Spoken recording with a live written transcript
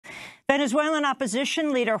Venezuelan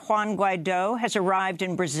opposition leader Juan Guaidó has arrived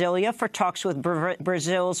in Brasilia for talks with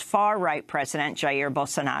Brazil's far-right president, Jair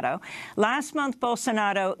Bolsonaro. Last month,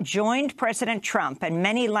 Bolsonaro joined President Trump and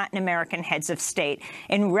many Latin American heads of state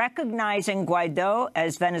in recognizing Guaidó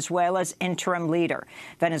as Venezuela's interim leader.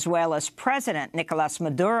 Venezuela's president, Nicolás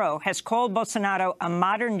Maduro, has called Bolsonaro a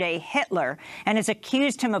modern-day Hitler and has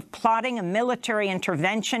accused him of plotting a military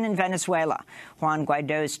intervention in Venezuela. Juan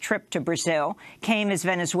Guaidó's trip to Brazil came as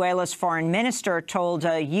Venezuela's foreign minister told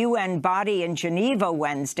a UN body in Geneva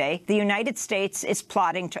Wednesday the United States is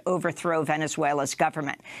plotting to overthrow Venezuela's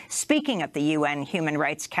government. Speaking at the UN Human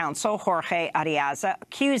Rights Council, Jorge Ariaza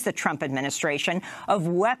accused the Trump administration of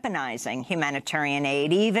weaponizing humanitarian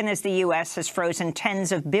aid, even as the U.S. has frozen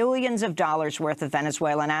tens of billions of dollars worth of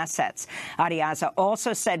Venezuelan assets. Ariaza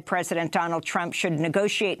also said President Donald Trump should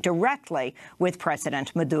negotiate directly with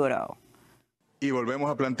President Maduro.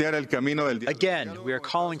 Again, we are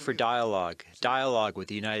calling for dialogue with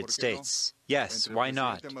the United States. Yes, why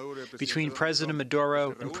not? Between President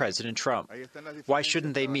Maduro and President Trump. Why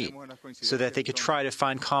shouldn't they meet? So that they could try to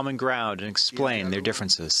find common ground and explain their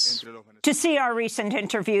differences. To see our recent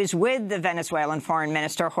interviews with the Venezuelan Foreign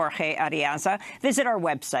Minister Jorge Ariaza, visit our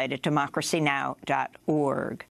website at democracynow.org.